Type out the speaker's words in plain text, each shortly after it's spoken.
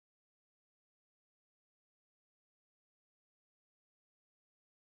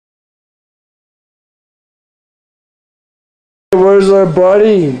our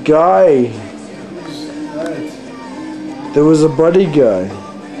buddy guy. There was a buddy guy.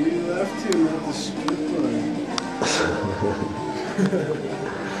 We left him at the strip club.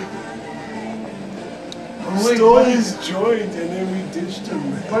 Stole his joint and then we ditched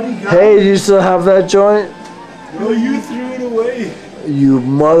him. Buddy guy. Hey, do you still have that joint? No, you threw it away. You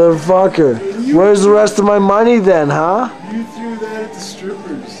motherfucker. Where's the rest of my money then, huh? You threw that at the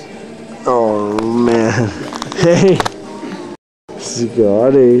strippers. Oh, man. Hey.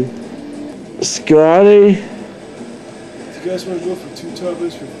 Scotty. Scotty. If you guys want to go for 2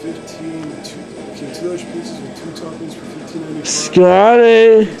 toppings for 15, okay, 2 large pizzas with 2 toppings for $15.95.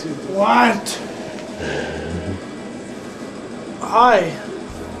 Scotty. What? Hi.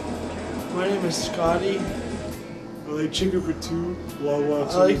 My name is Scotty. I like chicken for 2, long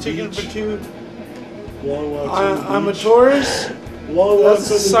walks I on like the chicken beach. for 2. Long walks on the beach. I'm a tourist. Long walks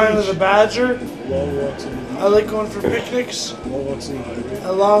That's on the the sign beach. of the badger. Long walks on the beach. I like going for picnics. Long walks on the highway.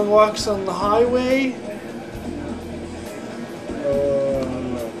 Long walks on the highway.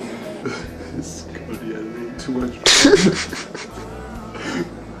 Scotty, I made too much.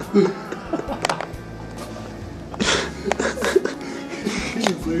 Can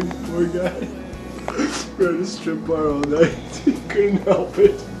you blame the poor guy? We're at a strip bar all night. He couldn't help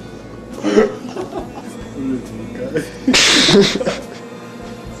it. What a poor guy.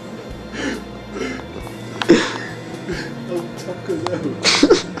 I'll tuck it out.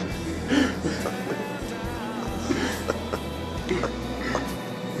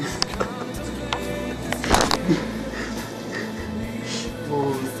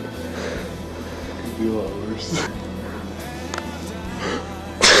 Could be a lot worse.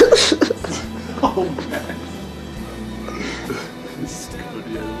 Oh man.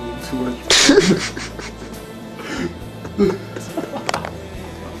 Scotty, I made too much.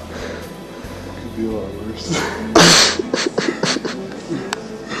 Could be a lot worse.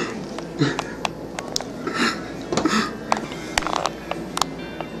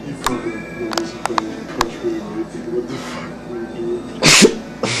 You fucking was putting a punch me in my thinking what the fuck we were doing.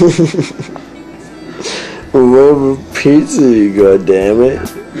 Whatever pizza you got, damn it.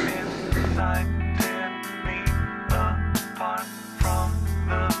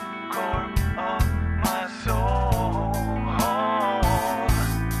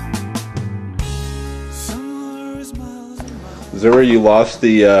 Zimmer, you lost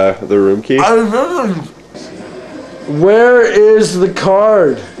the room key? I remember. Where is the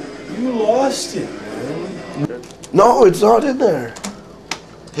card? You lost it, man. No, it's not in there.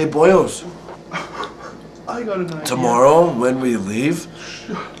 Hey, boyos. I got an idea. Tomorrow, when we leave,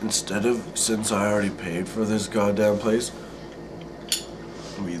 since I already paid for this goddamn place,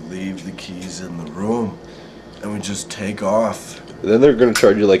 we leave the keys in the room and we just take off. Then they're gonna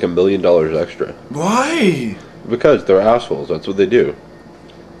charge you like $1 million extra. Why? Because they're assholes. That's what they do.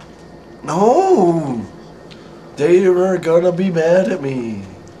 No. They are gonna be mad at me.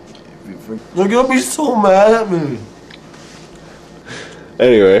 They're gonna be so mad at me.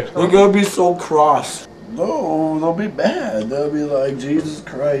 Anyway. They're gonna be so cross. No, they'll be mad. They'll be like, Jesus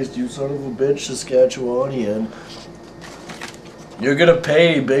Christ, you son of a bitch, Saskatchewanian. You're gonna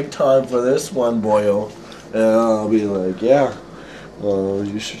pay big time for this one, boyo. And I'll be like, yeah. Well,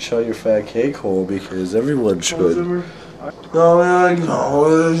 you should shut your fat cake hole because everyone should.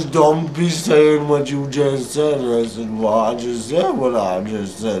 No, don't be saying what you just said. I said, well, I just said what I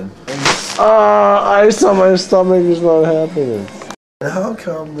just said. Ice on my stomach is not happening. How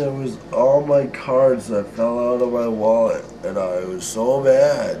come there was all my cards that fell out of my wallet and I was so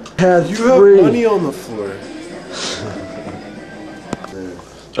mad? You have money on the floor.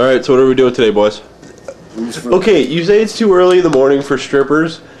 Alright, so what are we doing today, boys? Okay, you say it's too early in the morning for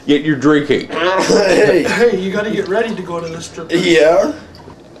strippers, yet you're drinking. Hey, you gotta get ready to go to the strip club. Yeah?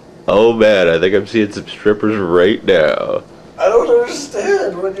 Oh man, I think I'm seeing some strippers right now. I don't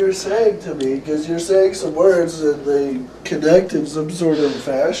understand what you're saying to me, because you're saying some words and they connect in some sort of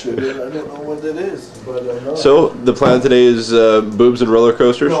fashion, and I don't know what it is, but I know. So, the plan today is boobs and roller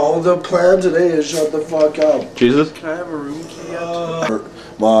coasters? No, the plan today is shut the fuck up. Jesus? Can I have a room key yet?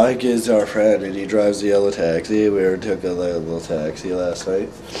 Mike is our friend, and he drives the yellow taxi. We took a little taxi last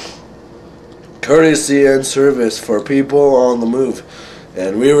night. Courtesy and service for people on the move.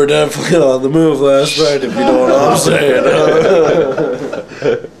 And we were definitely on the move last night, if you know what I'm saying.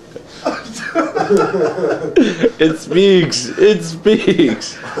 It speaks. It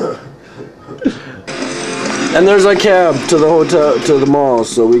speaks. And there's a cab to the hotel, to the mall,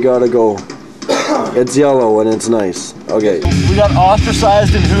 so we gotta go. It's yellow and it's nice. Okay. We got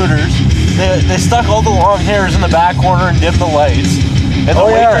ostracized in Hooters. They stuck all the long hairs in the back corner and dimmed the lights. And the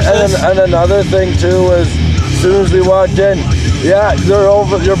and another thing too was soon as we walked in, yeah, they're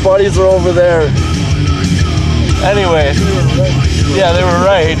over. Your buddies are over there. Anyway, yeah, they were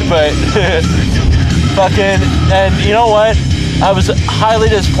right, but fucking, and you know what? I was highly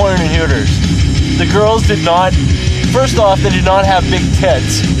disappointed in Hooters. The girls did not, first off, they did not have big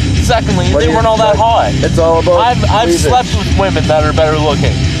tits. Secondly, they weren't all that hot. It's all about I've slept with women that are better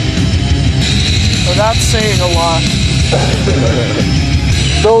looking. Well, that's saying a lot.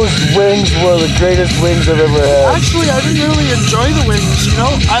 Those wings were the greatest wings I've ever had. Actually, I didn't really enjoy the wings, you know?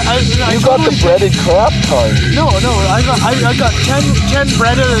 I You got the breaded crap kind. No, I got 10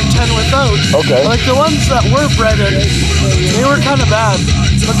 breaded and 10 without. Okay. Like the ones that were breaded, they were kind of bad.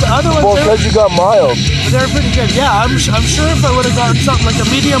 But the other ones, Well, because you got mild. they were pretty good. Yeah, I'm sure if I would have gotten something like a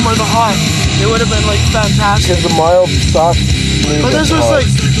medium or the hot, it would have been like fantastic. Because the mild sucked. But this was like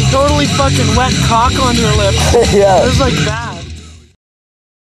totally fucking wet cock on your lips. Yeah. It was like bad.